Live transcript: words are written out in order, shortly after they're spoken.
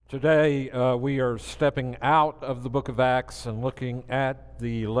Today, we are stepping out of the book of Acts and looking at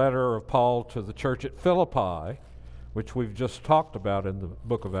the letter of Paul to the church at Philippi, which we've just talked about in the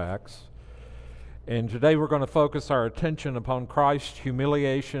book of Acts. And today we're going to focus our attention upon Christ's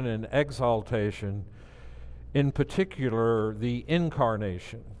humiliation and exaltation, in particular, the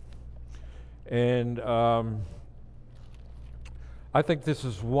incarnation. And I think this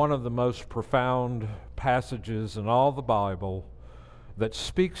is one of the most profound passages in all the Bible that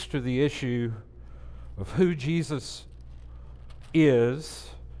speaks to the issue of who Jesus is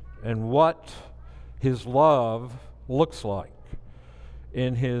and what his love looks like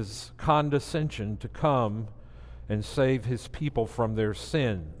in his condescension to come and save his people from their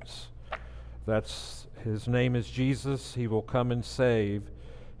sins. His name is Jesus. He will come and save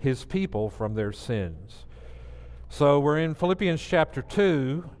his people from their sins. So we're in Philippians chapter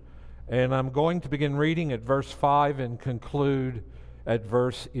 2, and I'm going to begin reading at verse 5 and conclude at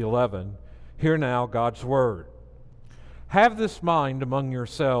verse 11. Hear now God's word. Have this mind among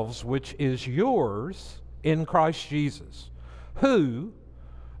yourselves, which is yours in Christ Jesus, who,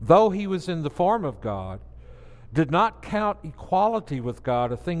 though he was in the form of God, did not count equality with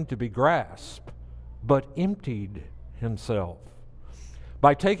God a thing to be grasped, but emptied himself,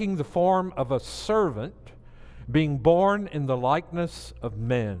 by taking the form of a servant, being born in the likeness of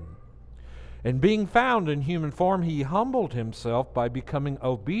men. And being found in human form, he humbled himself by becoming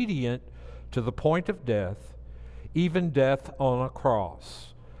obedient to the point of death, even death on a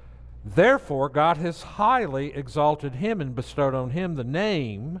cross. Therefore, God has highly exalted him and bestowed on him the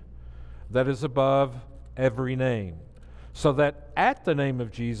name that is above every name, so that at the name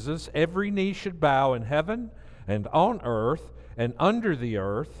of Jesus every knee should bow in heaven and on earth and under the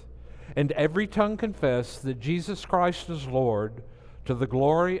earth, and every tongue confess that Jesus Christ is Lord, to the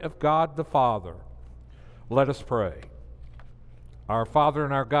glory of God the Father. Let us pray. Our Father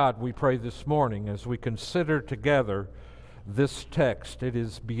and our God, we pray this morning as we consider together this text. It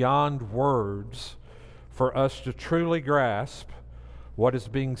is beyond words for us to truly grasp what is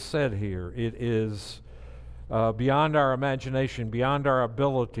being said here. It is beyond our imagination, beyond our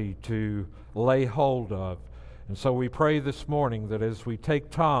ability to lay hold of. And so we pray this morning that as we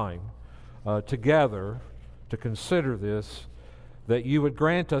take time together to consider this, that you would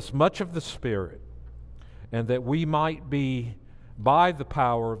grant us much of the Spirit, and that we might be, by the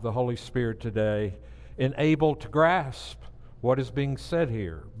power of the Holy Spirit today, enabled to grasp what is being said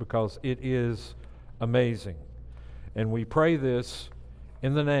here, because it is amazing. And we pray this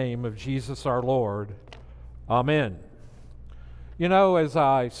in the name of Jesus our Lord. Amen. You know, as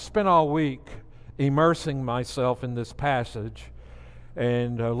I spent all week immersing myself in this passage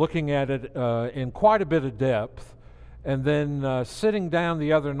and looking at it in quite a bit of depth, and then sitting down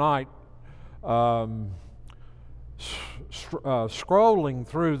the other night, scrolling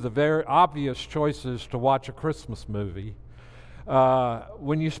through the very obvious choices to watch a Christmas movie.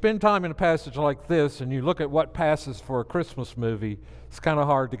 When you spend time in a passage like this and you look at what passes for a Christmas movie, it's kind of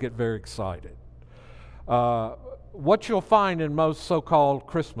hard to get very excited. What you'll find in most so-called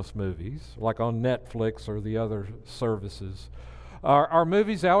Christmas movies, like on Netflix or the other services, our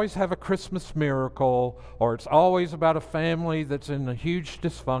movies always have a Christmas miracle, or it's always about a family that's in a huge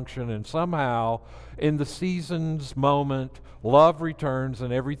dysfunction, and somehow in the season's moment, love returns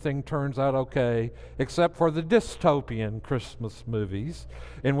and everything turns out okay, except for the dystopian Christmas movies,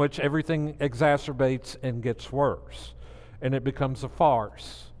 in which everything exacerbates and gets worse, and it becomes a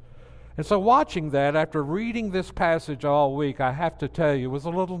farce. And so watching that, after reading this passage all week, I have to tell you, was a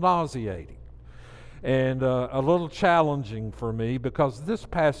little nauseating. And a little challenging for me, because this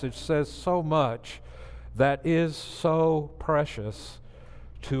passage says so much that is so precious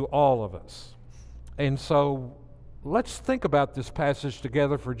to all of us. And so let's think about this passage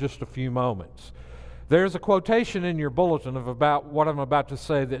together for just a few moments. There's a quotation in your bulletin of about what I'm about to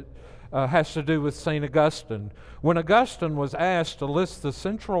say that has to do with St. Augustine. When Augustine was asked to list the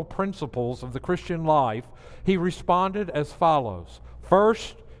central principles of the Christian life, he responded as follows.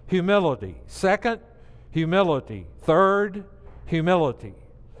 First, humility. Second, humility. Third, humility.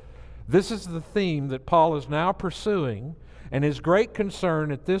 This is the theme that Paul is now pursuing, and his great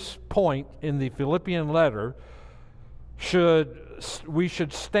concern at this point in the Philippian letter we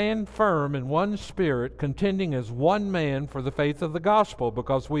should stand firm in one spirit, contending as one man for the faith of the gospel,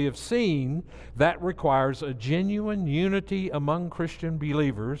 because we have seen that requires a genuine unity among Christian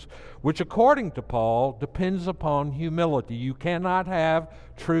believers, which according to Paul depends upon humility. You cannot have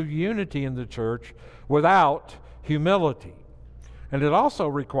true unity in the church without humility. And it also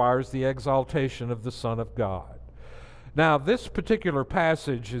requires the exaltation of the Son of God. Now, this particular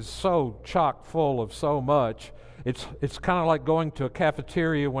passage is so chock full of so much. It's kind of like going to a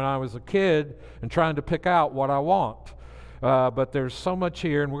cafeteria when I was a kid and trying to pick out what I want. But there's so much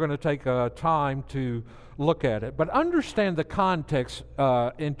here, and we're going to take time to look at it. But understand the context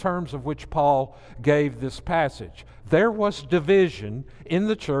in terms of which Paul gave this passage. There was division in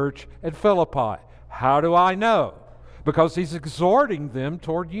the church at Philippi. How do I know? Because he's exhorting them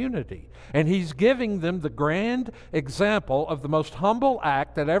toward unity. And he's giving them the grand example of the most humble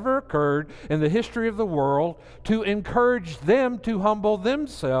act that ever occurred in the history of the world to encourage them to humble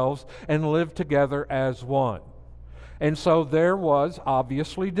themselves and live together as one. And so there was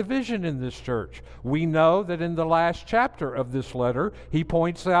obviously division in this church. We know that in the last chapter of this letter, he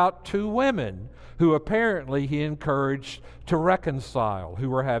points out two women who apparently he encouraged to reconcile, who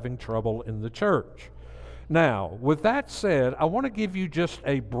were having trouble in the church. Now, with that said, I want to give you just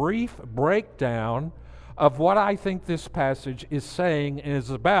a brief breakdown of what I think this passage is saying and is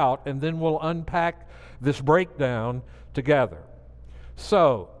about, and then we'll unpack this breakdown together.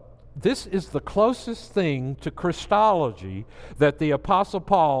 So, this is the closest thing to Christology that the Apostle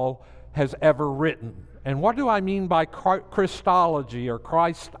Paul has ever written. And what do I mean by Christology or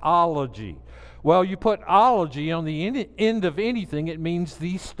Christology? Well, you put ology on the end of anything, it means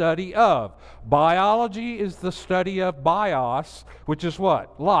the study of. Biology is the study of bios, which is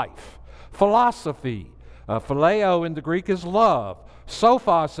what? Life. Philosophy. Phileo in the Greek is love.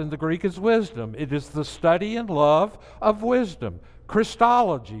 Sophos in the Greek is wisdom. It is the study and love of wisdom.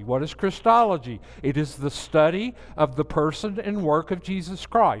 Christology. What is Christology? It is the study of the person and work of Jesus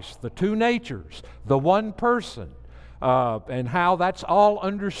Christ, the two natures, the one person. And how that's all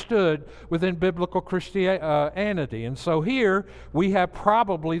understood within biblical Christianity. And so here we have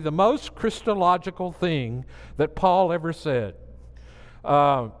probably the most Christological thing that Paul ever said.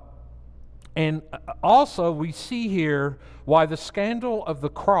 And also we see here why the scandal of the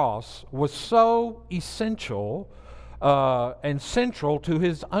cross was so essential and central to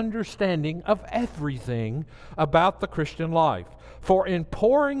his understanding of everything about the Christian life. For in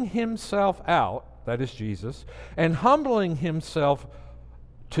pouring himself out, that is Jesus, and humbling himself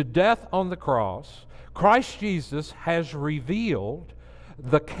to death on the cross, Christ Jesus has revealed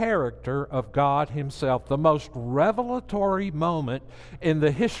the character of God himself. The most revelatory moment in the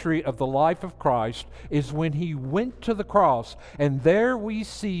history of the life of Christ is when he went to the cross, and there we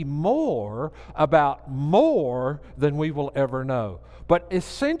see more about more than we will ever know. But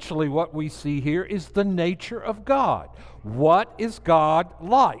essentially what we see here is the nature of God. What is God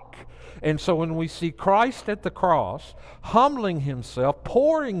like? And so when we see Christ at the cross, humbling himself,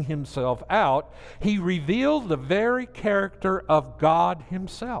 pouring himself out, he revealed the very character of God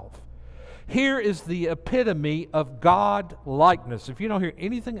himself. Here is the epitome of God-likeness. If you don't hear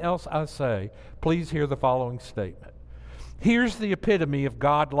anything else I say, please hear the following statement. Here's the epitome of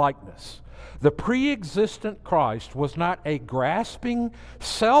God-likeness. The pre-existent Christ was not a grasping,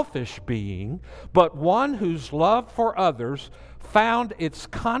 selfish being, but one whose love for others found its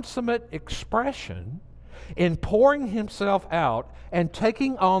consummate expression in pouring himself out and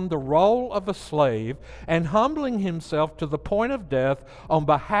taking on the role of a slave and humbling himself to the point of death on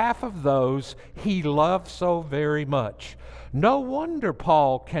behalf of those he loved so very much. No wonder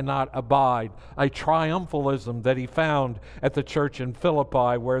Paul cannot abide a triumphalism that he found at the church in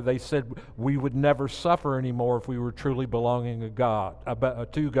Philippi, where they said we would never suffer anymore if we were truly belonging to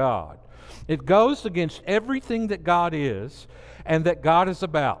God. It goes against everything that God is and that God is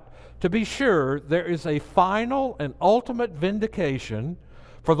about. To be sure, there is a final and ultimate vindication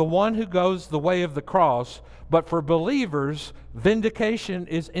for the one who goes the way of the cross, but for believers, vindication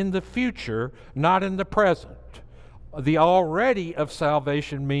is in the future, not in the present. The already of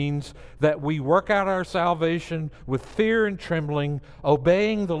salvation means that we work out our salvation with fear and trembling,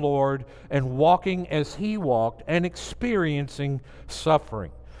 obeying the Lord and walking as He walked and experiencing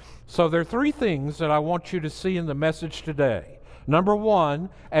suffering. So there are three things that I want you to see in the message today. Number one,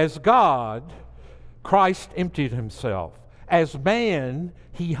 as God, Christ emptied himself. As man,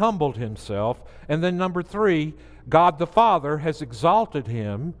 he humbled himself. And then number three, God the Father has exalted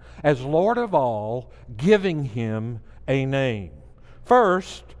him as Lord of all, giving him a name.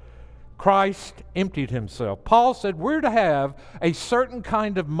 First, Christ emptied himself. Paul said we're to have a certain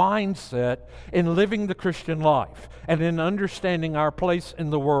kind of mindset in living the Christian life and in understanding our place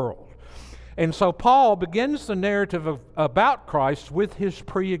in the world. And so Paul begins the narrative about Christ with his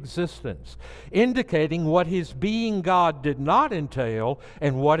pre-existence, indicating what his being God did not entail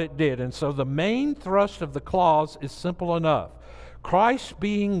and what it did. And so the main thrust of the clause is simple enough. Christ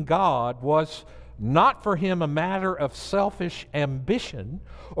being God was not for him a matter of selfish ambition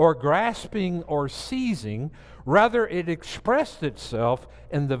or grasping or seizing. Rather, it expressed itself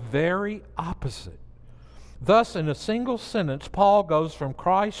in the very opposite. Thus, in a single sentence, Paul goes from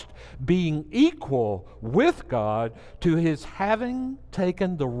Christ being equal with God to his having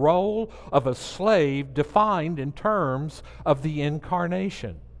taken the role of a slave defined in terms of the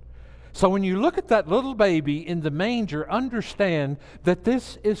incarnation. So when you look at that little baby in the manger, understand that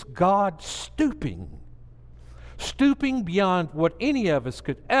this is God stooping beyond what any of us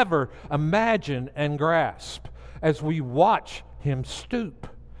could ever imagine and grasp as we watch him stoop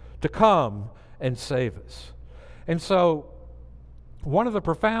to come and save us. And so, one of the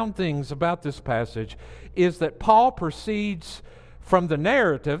profound things about this passage is that Paul proceeds from the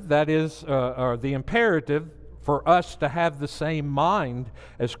narrative, that is, or the imperative for us to have the same mind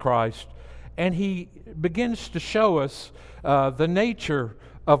as Christ, and he begins to show us the nature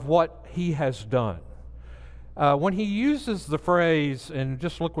of what he has done. When he uses the phrase, and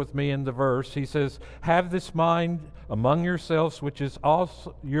just look with me in the verse, he says, "Have this mind among yourselves, which is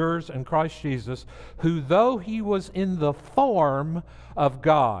also yours in Christ Jesus, who though he was in the form of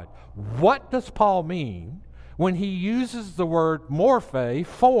God." What does Paul mean when he uses the word morphe,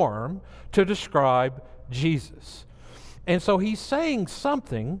 form, to describe Jesus? And so he's saying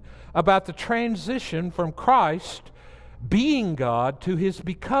something about the transition from Christ being God to his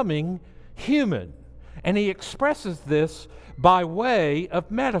becoming human. And he expresses this by way of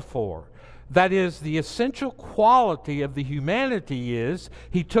metaphor. That is, the essential quality of the humanity is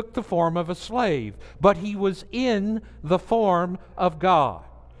he took the form of a slave, but he was in the form of God.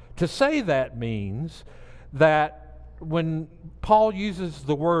 To say that means that when Paul uses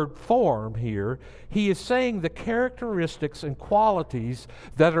the word form here, he is saying the characteristics and qualities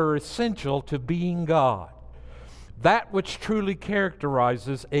that are essential to being God. That which truly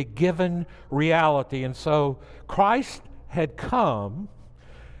characterizes a given reality. And so Christ had come,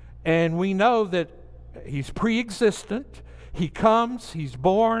 and we know that he's pre-existent. He comes, he's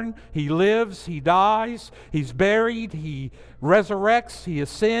born, he lives, he dies, he's buried, he resurrects, he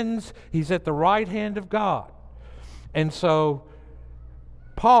ascends, he's at the right hand of God. And so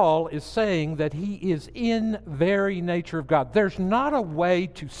Paul is saying that he is in very nature of God. There's not a way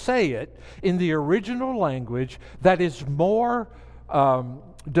to say it in the original language that is more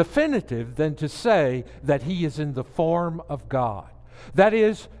definitive than to say that he is in the form of God. That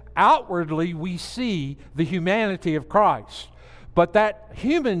is, outwardly we see the humanity of Christ, but that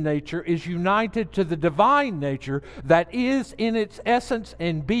human nature is united to the divine nature that is in its essence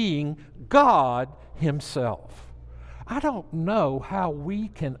and being God himself. I don't know how we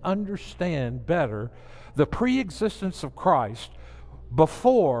can understand better the pre-existence of Christ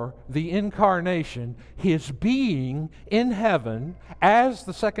before the incarnation, his being in heaven as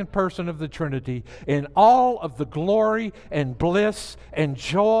the second person of the Trinity in all of the glory and bliss and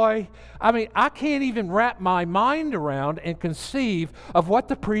joy. I mean, I can't even wrap my mind around and conceive of what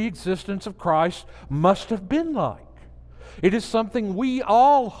the pre-existence of Christ must have been like. It is something we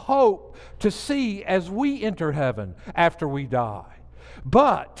all hope to see as we enter heaven after we die.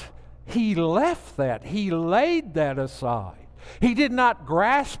 But he left that. He laid that aside. He did not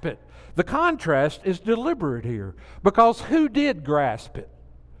grasp it. The contrast is deliberate here, because who did grasp it?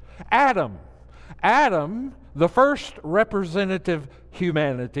 Adam. Adam, the first representative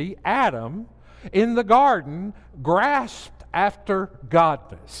humanity, Adam, in the garden, grasped after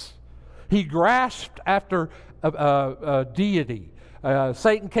godness. He grasped after deity.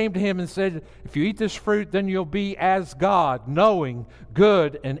 Satan came to him and said, if you eat this fruit, then you'll be as God, knowing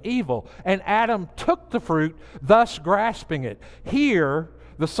good and evil. And Adam took the fruit, thus grasping it. Here,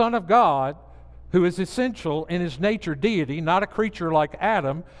 the Son of God, who is essential in his nature deity, not a creature like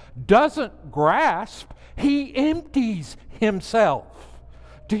Adam, doesn't grasp. He empties himself.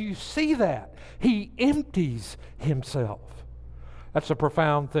 Do you see that? He empties himself. That's a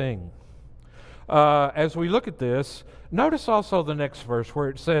profound thing. As we look at this, notice also the next verse where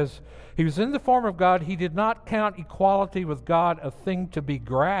it says, he was in the form of God. He did not count equality with God a thing to be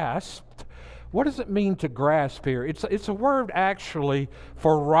grasped. What does it mean to grasp here? It's a word actually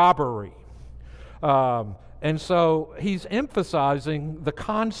for robbery. And so he's emphasizing the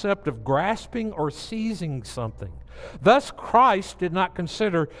concept of grasping or seizing something. Thus, Christ did not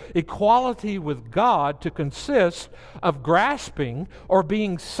consider equality with God to consist of grasping or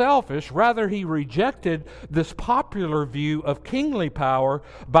being selfish. Rather, he rejected this popular view of kingly power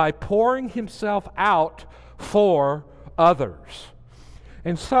by pouring himself out for others.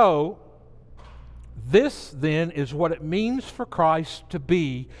 And so, this then is what it means for Christ to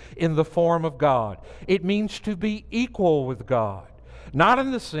be in the form of God. It means to be equal with God. Not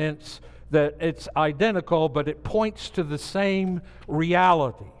in the sense that it's identical, but it points to the same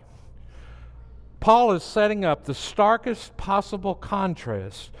reality. Paul is setting up the starkest possible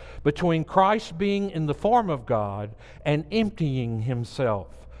contrast between Christ being in the form of God and emptying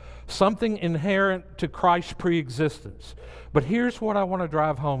himself, something inherent to Christ's preexistence. But here's what I want to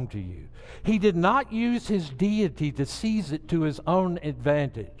drive home to you. He did not use his deity to seize it to his own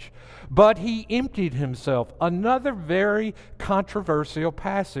advantage, but he emptied himself. Another very controversial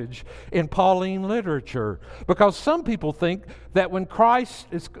passage in Pauline literature, because some people think that when Christ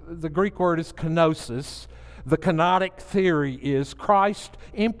is, the Greek word is kenosis, the kenotic theory is Christ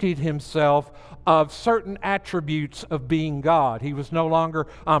emptied himself of certain attributes of being God. He was no longer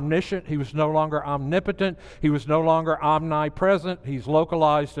omniscient. He was no longer omnipotent. He was no longer omnipresent. He's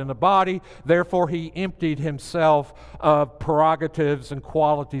localized in the body. Therefore, he emptied himself of prerogatives and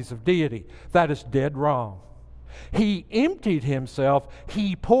qualities of deity. That is dead wrong. He emptied himself.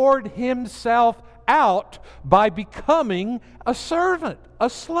 He poured himself out by becoming a servant,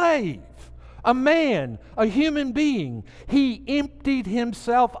 a slave, a man, a human being. He emptied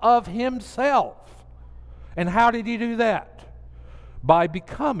himself of himself. And how did he do that? By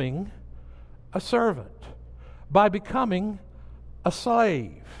becoming a servant, by becoming a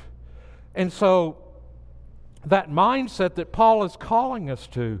slave. And so that mindset that Paul is calling us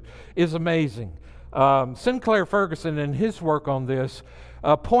to is amazing. Sinclair Ferguson, in his work on this,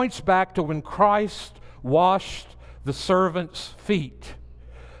 points back to when Christ washed the servants' feet.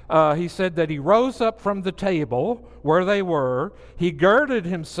 He said that he rose up from the table where they were, he girded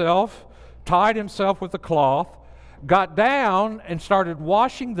himself, tied himself with a cloth, got down and started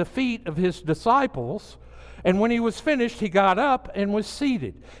washing the feet of his disciples, and when he was finished, he got up and was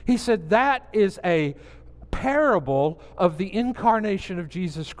seated. He said that is a parable of the incarnation of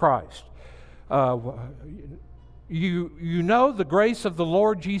Jesus Christ. You know the grace of the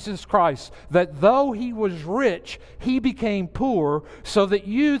Lord Jesus Christ, that though he was rich, he became poor, so that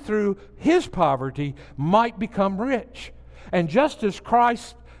you, through his poverty, might become rich. And just as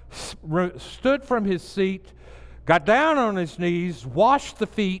Christ stood from his seat, got down on his knees, washed the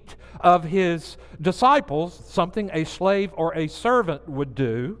feet of his disciples, something a slave or a servant would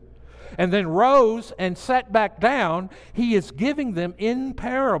do, and then rose and sat back down, he is giving them in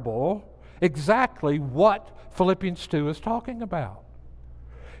parable exactly what Philippians 2 is talking about.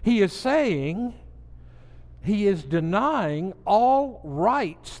 He is saying, he is denying all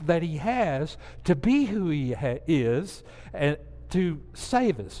rights that he has to be who he is and to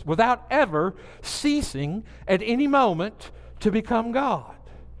save us without ever ceasing at any moment to become God.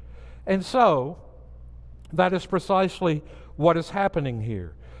 And so, that is precisely what is happening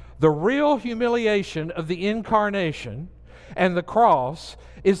here. The real humiliation of the incarnation and the cross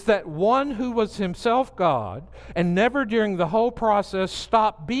is that one who was himself God and never during the whole process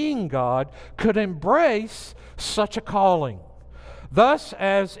stopped being God could embrace such a calling. Thus,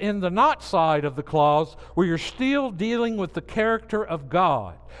 as in the not side of the clause, where you're still dealing with the character of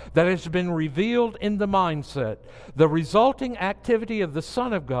God that has been revealed in the mindset, the resulting activity of the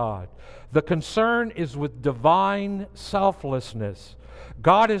Son of God, the concern is with divine selflessness.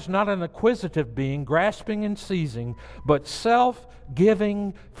 God is not an acquisitive being, grasping and seizing, but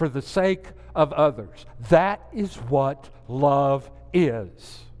self-giving for the sake of others. That is what love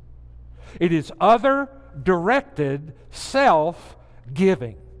is. It is other-directed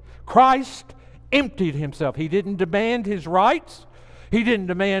self-giving. Christ emptied himself. He didn't demand his rights. He didn't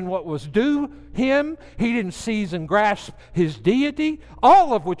demand what was due him. He didn't seize and grasp his deity,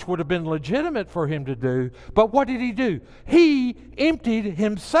 all of which would have been legitimate for him to do. But what did he do? He emptied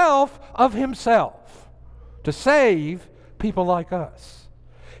himself of himself to save people like us.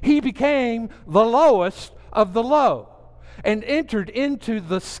 He became the lowest of the low and entered into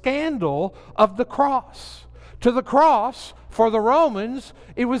the scandal of the cross. To the cross, for the Romans,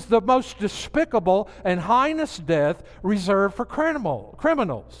 it was the most despicable and heinous death reserved for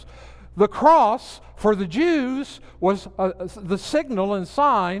criminals. The cross, for the Jews, was the signal and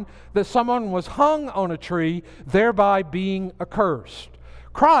sign that someone was hung on a tree, thereby being accursed.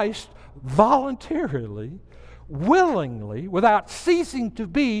 Christ voluntarily, willingly, without ceasing to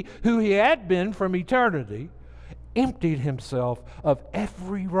be who he had been from eternity, emptied himself of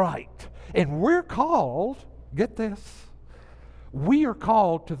every right. And we're called, get this, we are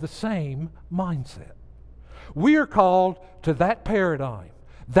called to the same mindset. We are called to that paradigm.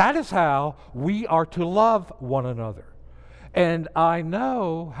 That is how we are to love one another. And I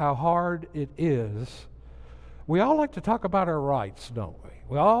know how hard it is. We all like to talk about our rights, don't we?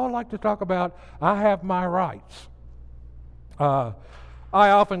 We all like to talk about, I have my rights.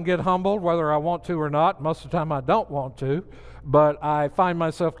 I often get humbled, whether I want to or not. Most of the time I don't want to, but I find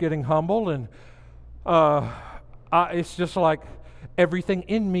myself getting humbled, and it's just like everything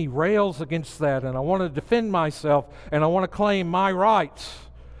in me rails against that, and I want to defend myself, and I want to claim my rights.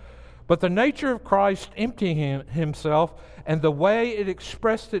 But the nature of Christ emptying himself and the way it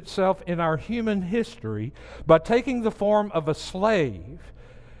expressed itself in our human history by taking the form of a slave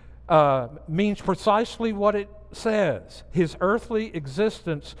means precisely what it says. His earthly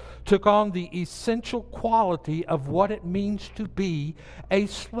existence took on the essential quality of what it means to be a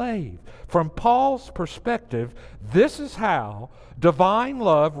slave. From Paul's perspective, this is how divine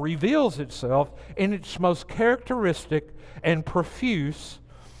love reveals itself in its most characteristic and profuse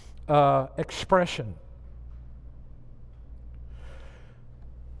expression.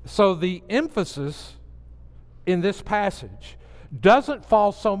 So the emphasis in this passage doesn't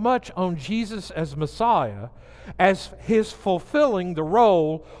fall so much on Jesus as Messiah as his fulfilling the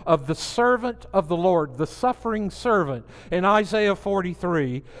role of the servant of the Lord, the suffering servant in Isaiah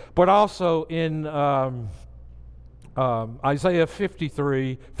 43, but also in Isaiah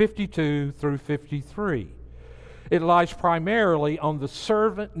 53, 52 through 53. It lies primarily on the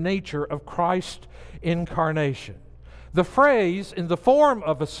servant nature of Christ's incarnation. The phrase, in the form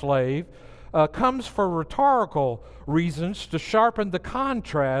of a slave, comes for rhetorical reasons to sharpen the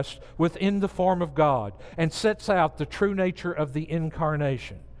contrast within the form of God and sets out the true nature of the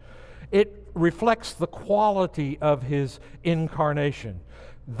incarnation. It reflects the quality of his incarnation.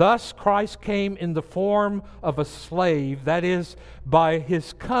 Thus, Christ came in the form of a slave, that is, by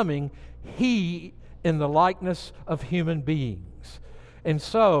his coming, he in the likeness of human beings. And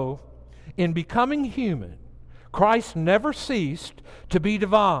so, in becoming human, Christ never ceased to be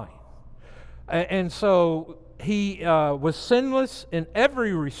divine. And so he was sinless in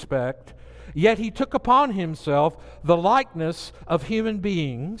every respect, yet he took upon himself the likeness of human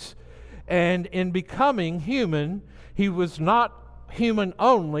beings. And in becoming human, he was not human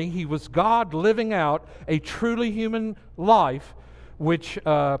only, he was God living out a truly human life, which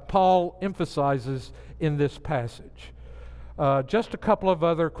Paul emphasizes in this passage. Just a couple of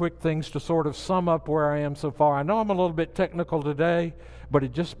other quick things to sort of sum up where I am so far. I know I'm a little bit technical today, but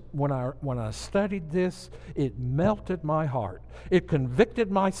it just, when I studied this, it melted my heart. It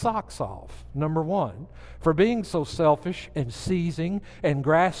convicted my socks off, number one, for being so selfish and seizing and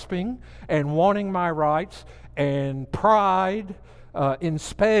grasping and wanting my rights, and pride in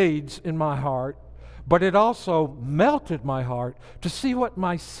spades in my heart. But it also melted my heart to see what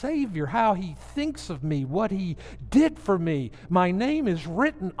my Savior, how he thinks of me, what he did for me. My name is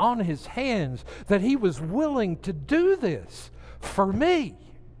written on his hands, that he was willing to do this for me.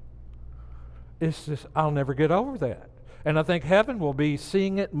 It's just, I'll never get over that. And I think heaven will be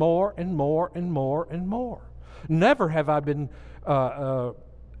seeing it more and more and more and more. Never have I been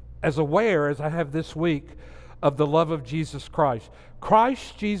as aware as I have this week of the love of Jesus Christ.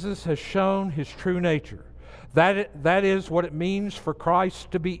 Christ Jesus has shown his true nature. That is what it means for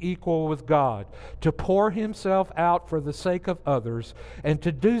Christ to be equal with God, to pour himself out for the sake of others, and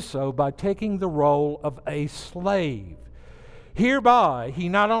to do so by taking the role of a slave. Hereby, he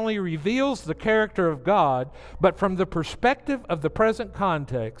not only reveals the character of God, but from the perspective of the present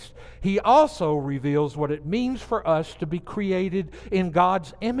context, he also reveals what it means for us to be created in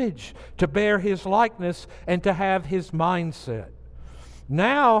God's image, to bear his likeness, and to have his mindset.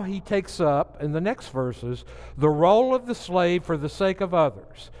 Now he takes up, in the next verses, the role of the slave for the sake of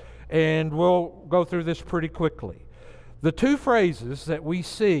others. And we'll go through this pretty quickly. The two phrases that we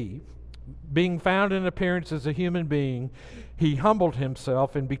see being found in appearance as a human being, he humbled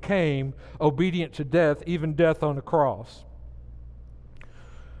himself and became obedient to death, even death on a cross.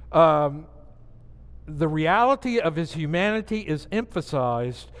 The reality of his humanity is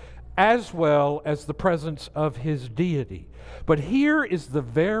emphasized, as well as the presence of his deity. But here is the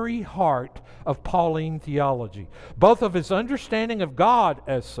very heart of Pauline theology, both of his understanding of God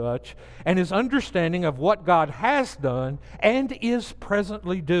as such and his understanding of what God has done and is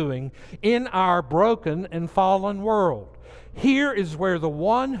presently doing in our broken and fallen world. Here is where the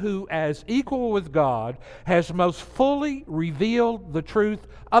one who, as equal with God, has most fully revealed the truth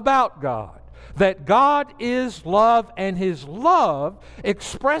about God. That God is love, and his love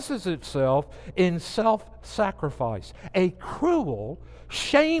expresses itself in self-sacrifice, a cruel,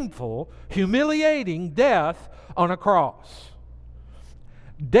 shameful, humiliating death on a cross.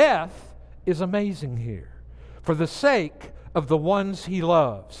 Death is amazing here for the sake of the ones he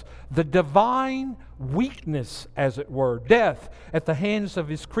loves. the divine weakness, as it were, death at the hands of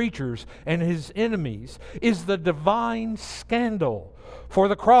his creatures and his enemies, is the divine scandal. For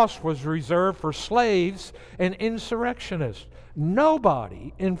the cross was reserved for slaves and insurrectionists.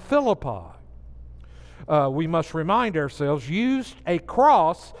 Nobody in Philippi, we must remind ourselves, used a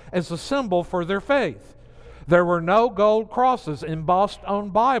cross as a symbol for their faith. There were no gold crosses embossed on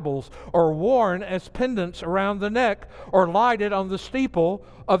Bibles or worn as pendants around the neck or lighted on the steeple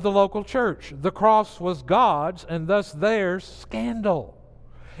of the local church. The cross was God's and thus their scandal.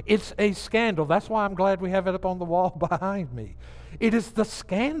 It's a scandal. That's why I'm glad we have it up on the wall behind me. It is the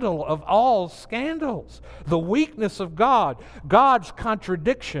scandal of all scandals. The weakness of God, God's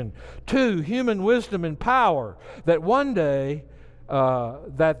contradiction to human wisdom and power, that one day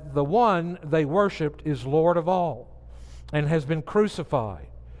that the one they worshipped is Lord of all and has been crucified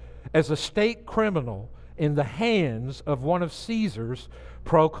as a state criminal in the hands of one of Caesar's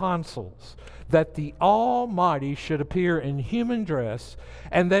proconsuls, that the Almighty should appear in human dress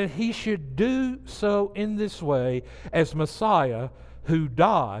and that he should do so in this way as Messiah who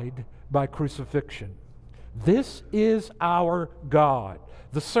died by crucifixion. This is our God,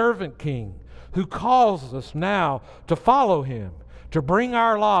 the servant king, who calls us now to follow him, to bring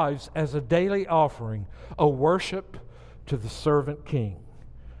our lives as a daily offering, a worship to the servant king.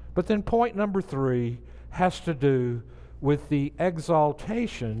 But then point number 3 has to do with the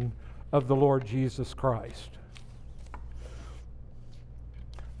exaltation of the Lord Jesus Christ.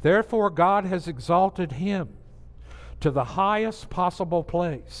 Therefore, God has exalted him to the highest possible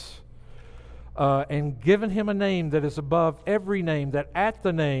place and given him a name that is above every name, that at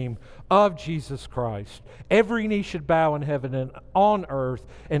the name of Jesus Christ, every knee should bow in heaven and on earth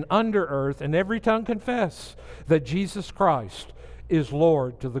and under earth, and every tongue confess that Jesus Christ is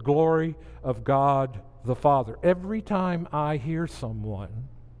Lord, to the glory of God the Father. Every time I hear someone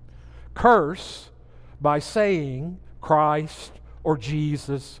curse by saying Christ or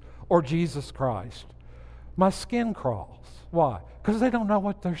Jesus Christ, my skin crawls. Why? Because they don't know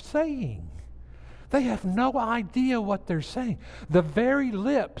what they're saying. They have no idea what they're saying. The very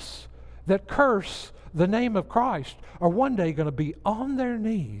lips that curse the name of Christ are one day going to be on their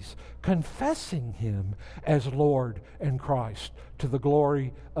knees confessing him as Lord and Christ to the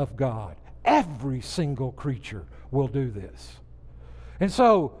glory of God. Every single creature will do this. And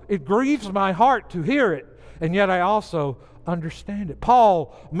so it grieves my heart to hear it, and yet I also understand it.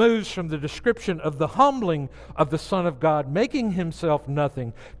 Paul moves from the description of the humbling of the Son of God, making himself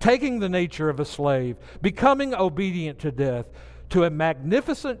nothing, taking the nature of a slave, becoming obedient to death, to a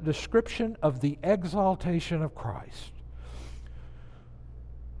magnificent description of the exaltation of Christ.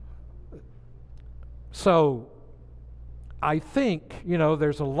 So, I think,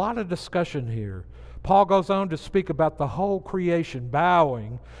 there's a lot of discussion here. Paul goes on to speak about the whole creation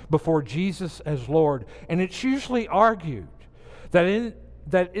bowing before Jesus as Lord. And it's usually argued that it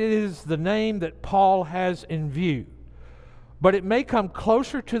is the name that Paul has in view. But it may come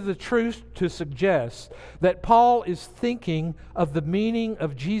closer to the truth to suggest that Paul is thinking of the meaning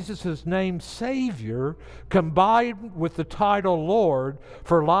of Jesus' name Savior combined with the title Lord,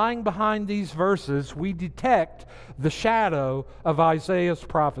 for lying behind these verses we detect the shadow of Isaiah's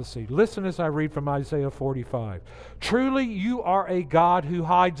prophecy. Listen as I read from Isaiah 45. Truly you are a God who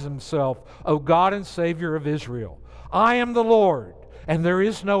hides himself, O God and Savior of Israel. I am the Lord, and there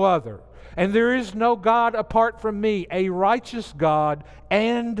is no other. And there is no God apart from me, a righteous God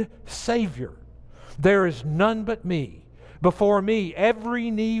and Savior. There is none but me. Before me every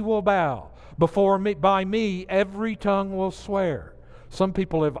knee will bow. By me every tongue will swear. Some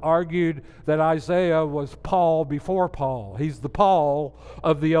people have argued that Isaiah was Paul before Paul. He's the Paul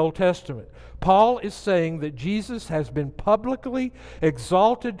of the Old Testament. Paul is saying that Jesus has been publicly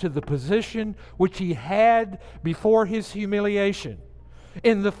exalted to the position which he had before his humiliation.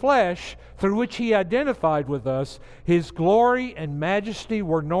 In the flesh, through which he identified with us, his glory and majesty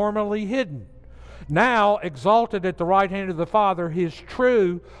were normally hidden. Now, exalted at the right hand of the Father, his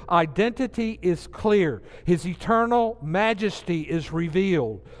true identity is clear. His eternal majesty is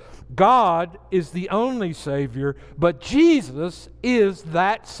revealed. God is the only Savior, but Jesus is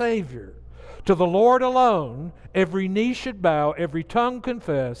that Savior. To the Lord alone, every knee should bow, every tongue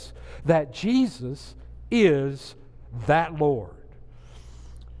confess that Jesus is that Lord.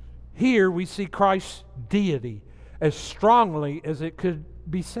 Here we see Christ's deity as strongly as it could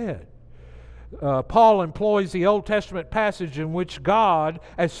be said. Paul employs the Old Testament passage in which God,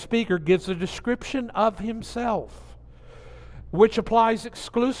 as speaker, gives a description of himself, which applies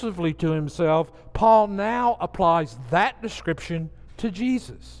exclusively to himself. Paul now applies that description to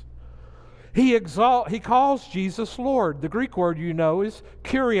Jesus. He calls Jesus Lord. The Greek word you know is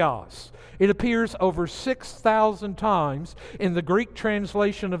kurios. It appears over 6,000 times in the Greek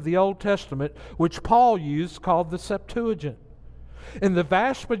translation of the Old Testament, which Paul used, called the Septuagint. In the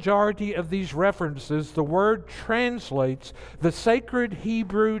vast majority of these references, the word translates the sacred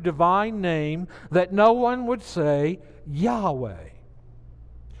Hebrew divine name that no one would say, Yahweh.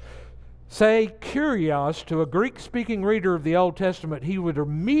 Say kurios to a Greek-speaking reader of the Old Testament, he would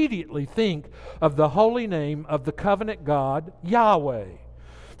immediately think of the holy name of the covenant God, Yahweh.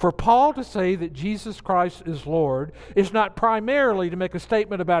 For Paul to say that Jesus Christ is Lord is not primarily to make a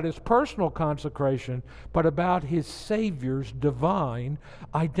statement about his personal consecration, but about his Savior's divine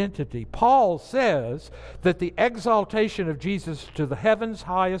identity. Paul says that the exaltation of Jesus to the heaven's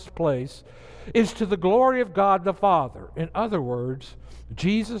highest place is to the glory of God the Father. In other words,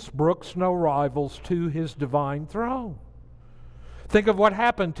 Jesus brooks no rivals to his divine throne. Think of what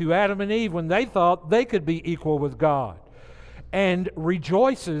happened to Adam and Eve when they thought they could be equal with God, and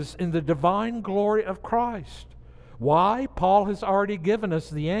rejoices in the divine glory of Christ. Why? Paul has already given us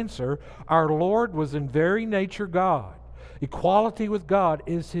the answer. Our Lord was in very nature God. Equality with God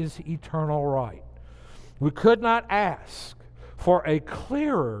is his eternal right. We could not ask for a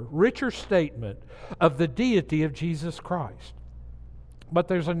clearer, richer statement of the deity of Jesus Christ. But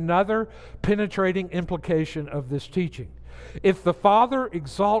there's another penetrating implication of this teaching. If the Father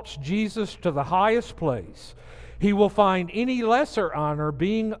exalts Jesus to the highest place, he will find any lesser honor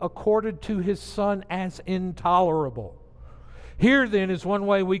being accorded to his Son as intolerable. Here then is one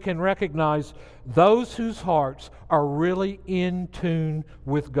way we can recognize those whose hearts are really in tune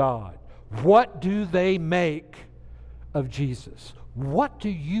with God. What do they make of Jesus? What do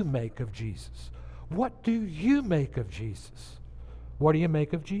you make of Jesus? What do you make of Jesus? What do you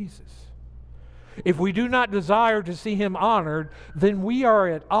make of Jesus? If we do not desire to see him honored, then we are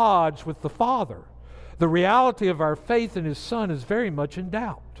at odds with the Father. The reality of our faith in his Son is very much in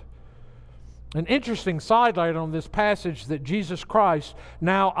doubt. An interesting sidelight on this passage that Jesus Christ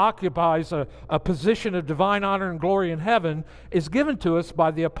now occupies a position of divine honor and glory in heaven is given to us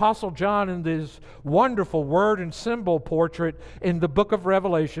by the Apostle John in this wonderful word and symbol portrait in the book of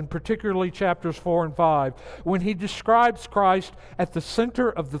Revelation, particularly chapters 4 and 5, when he describes Christ at the center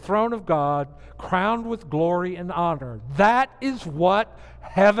of the throne of God, crowned with glory and honor. That is what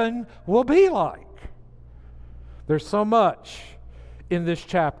heaven will be like. There's so much in this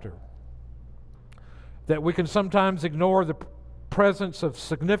chapter that we can sometimes ignore the presence of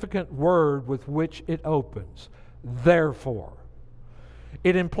significant word with which it opens. Therefore.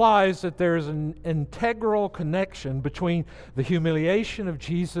 It implies that there is an integral connection between the humiliation of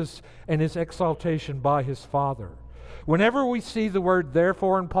Jesus and his exaltation by his Father. Whenever we see the word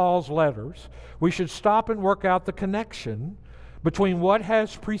therefore in Paul's letters, we should stop and work out the connection between what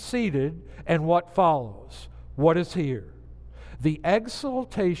has preceded and what follows. What is here? The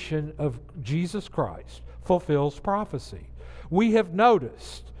exaltation of Jesus Christ fulfills prophecy. We have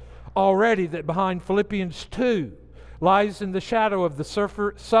noticed already that behind Philippians 2 lies in the shadow of the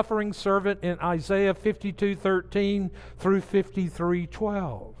suffering servant in Isaiah 52:13 through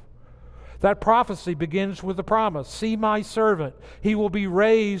 53:12. That prophecy begins with a promise. See my servant, he will be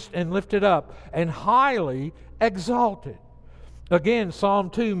raised and lifted up and highly exalted. Again,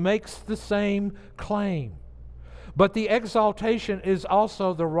 Psalm 2 makes the same claim. But the exaltation is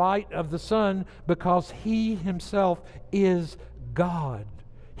also the right of the Son because he himself is God.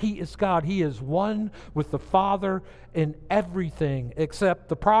 He is God. He is one with the Father in everything except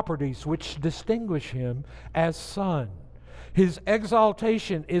the properties which distinguish him as Son. His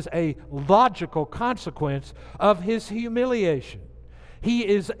exaltation is a logical consequence of his humiliation. He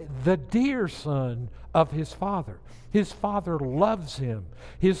is the dear Son of his Father. His Father loves him.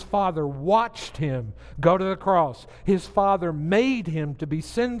 His Father watched him go to the cross. His Father made him to be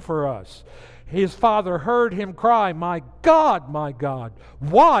sin for us. His Father heard him cry, my God,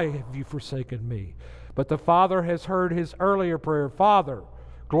 why have you forsaken me? But the Father has heard his earlier prayer, Father,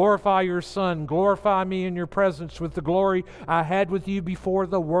 glorify your Son, glorify me in your presence with the glory I had with you before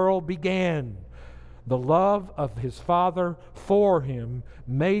the world began. The love of his Father for him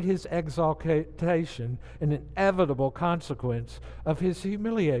made his exaltation an inevitable consequence of his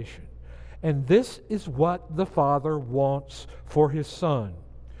humiliation. And this is what the Father wants for his Son.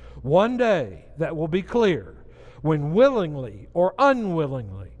 One day that will be clear when willingly or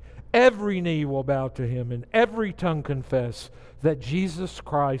unwillingly every knee will bow to him and every tongue confess that Jesus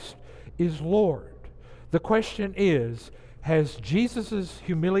Christ is Lord. The question is, has Jesus'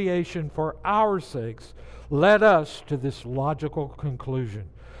 humiliation for our sakes led us to this logical conclusion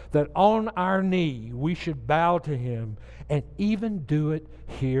that on our knee we should bow to him and even do it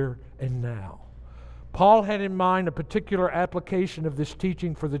here and now. Paul had in mind a particular application of this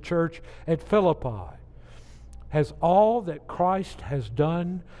teaching for the church at Philippi. Has all that Christ has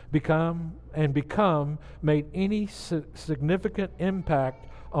done become made any significant impact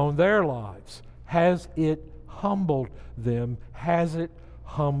on their lives? Has it humbled them? Has it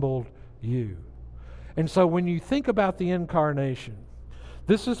humbled you? And so when you think about the incarnation,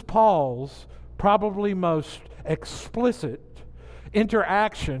 this is Paul's probably most explicit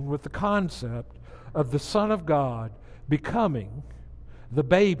interaction with the concept of the Son of God becoming the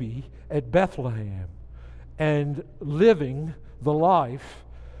baby at Bethlehem and living the life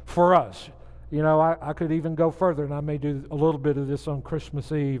for us. You know, I could even go further, and I may do a little bit of this on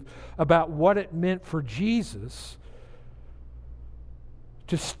Christmas Eve, about what it meant for Jesus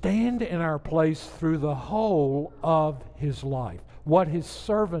to stand in our place through the whole of his life, what his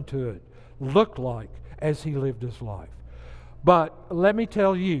servanthood looked like as he lived his life. But let me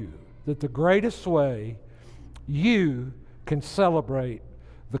tell you that the greatest way you can celebrate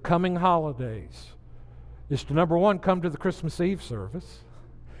the coming holidays is to, number one, come to the Christmas Eve service,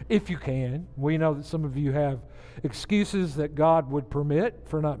 if you can. We know that some of you have excuses that God would permit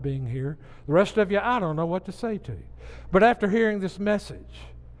for not being here. The rest of you, I don't know what to say to you. But after hearing this message,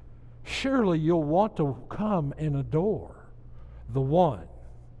 surely you'll want to come and adore the one.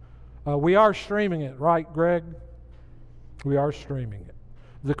 We are streaming it, right, Greg? We are streaming it.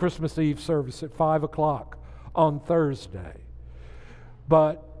 The Christmas Eve service at 5 o'clock on Thursday.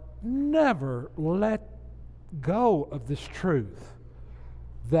 But never let go of this truth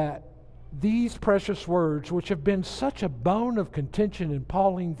that these precious words, which have been such a bone of contention in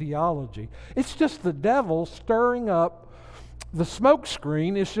Pauline theology, it's just the devil stirring up the smoke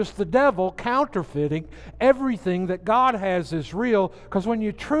screen. It's just the devil counterfeiting everything that God has is real. Because when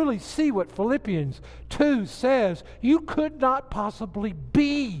you truly see what Philippians 2 says, you could not possibly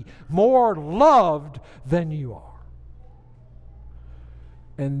be more loved than you are.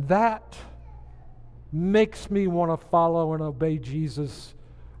 And that makes me want to follow and obey Jesus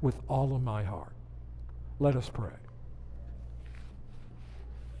with all of my heart. Let us pray.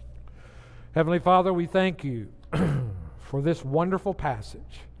 Heavenly Father, we thank you for this wonderful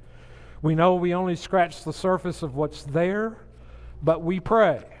passage. We know we only scratched the surface of what's there, but we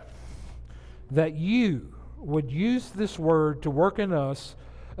pray that you would use this word to work in us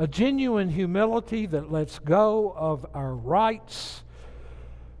a genuine humility that lets go of our rights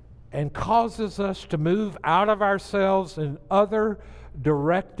and causes us to move out of ourselves in other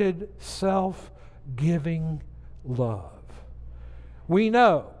directed, self-giving love. We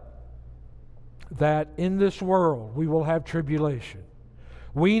know that in this world we will have tribulation.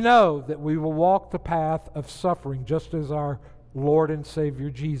 We know that we will walk the path of suffering just as our Lord and Savior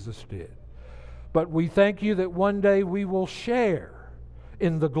Jesus did. But we thank you that one day we will share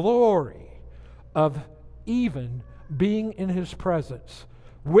in the glory of even being in His presence,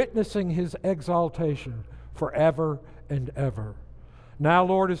 witnessing His exaltation forever and ever. Now,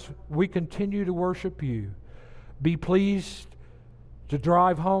 Lord, as we continue to worship you, be pleased to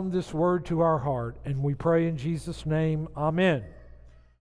drive home this word to our heart. And we pray in Jesus' name, amen.